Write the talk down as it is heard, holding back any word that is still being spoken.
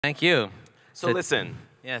Thank you. So listen,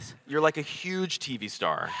 yes, you're like a huge TV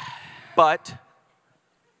star, but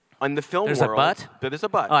on the film there's world, a but. There's a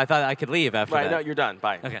but. Oh, I thought I could leave after right, that. no, you're done.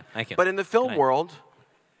 Bye. Okay, thank you. But in the film Good night. world,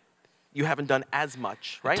 you haven't done as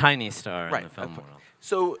much, right? A tiny star right. in the film world.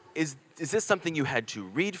 So is this something you had to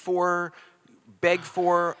read for, beg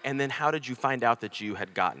for, and then how did you find out that you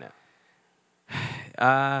had gotten it?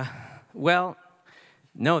 Well,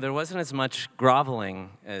 no, there wasn't as much groveling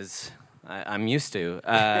as I'm used to.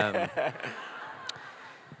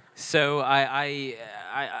 So I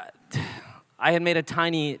had made a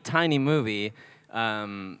tiny movie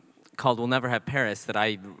called "We'll Never Have Paris" that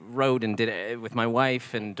I wrote and did it with my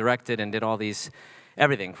wife and directed and did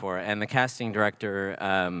everything for it. And the casting director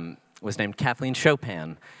was named Kathleen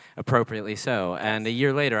Chopin, appropriately so. And a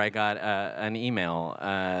year later, I got an email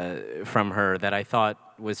from her that I thought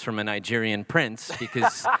was from a Nigerian prince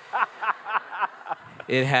because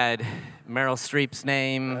it had Meryl Streep's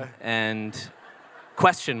name and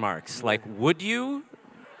question marks, like, would you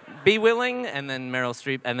be willing? And then Meryl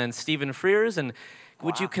Streep, and then Stephen Frears, and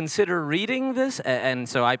would you consider reading this? And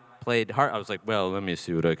so I played hard. I was like, well, let me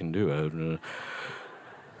see what I can do.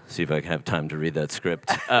 See if I can have time to read that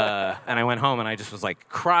script. And I went home and I just was like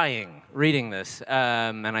crying reading this.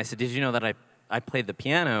 And I said, did you know that I played the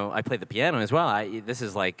piano? I played the piano as well. This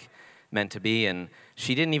is like meant to be. And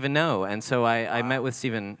she didn't even know. And so I met with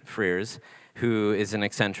Stephen Frears, who is an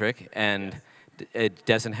eccentric and it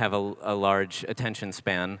doesn't have a large attention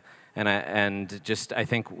span. And just, I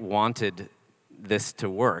think, wanted this to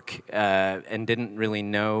work and didn't really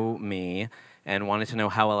know me. And wanted to know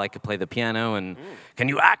how well I could play the piano, and can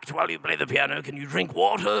you act while you play the piano? Can you drink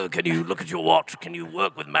water? Can you look at your watch? Can you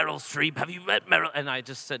work with Meryl Streep? Have you met Meryl? And I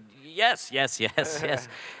just said, yes.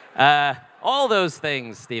 All those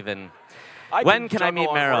things, Stephen. When can I meet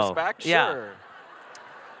Meryl? Horseback? Yeah. Sure.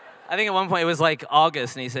 I think at one point it was like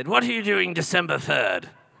August, and he said, what are you doing December 3rd?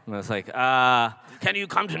 And I was like, can you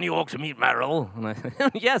come to New York to meet Meryl? And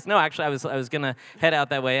I, yes, no, actually, I was going to head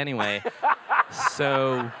out that way anyway.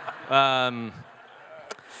 So...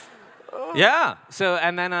 yeah. So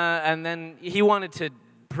and then he wanted to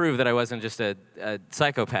prove that I wasn't just a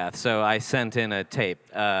psychopath. So I sent in a tape.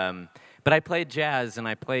 But I played jazz and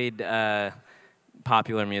I played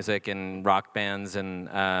popular music and rock bands, and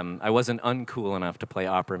I wasn't uncool enough to play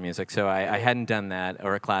opera music. So I hadn't done that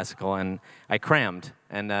or a classical, and I crammed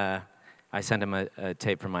and I sent him a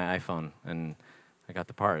tape from my iPhone, and I got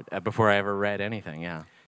the part before I ever read anything. Yeah.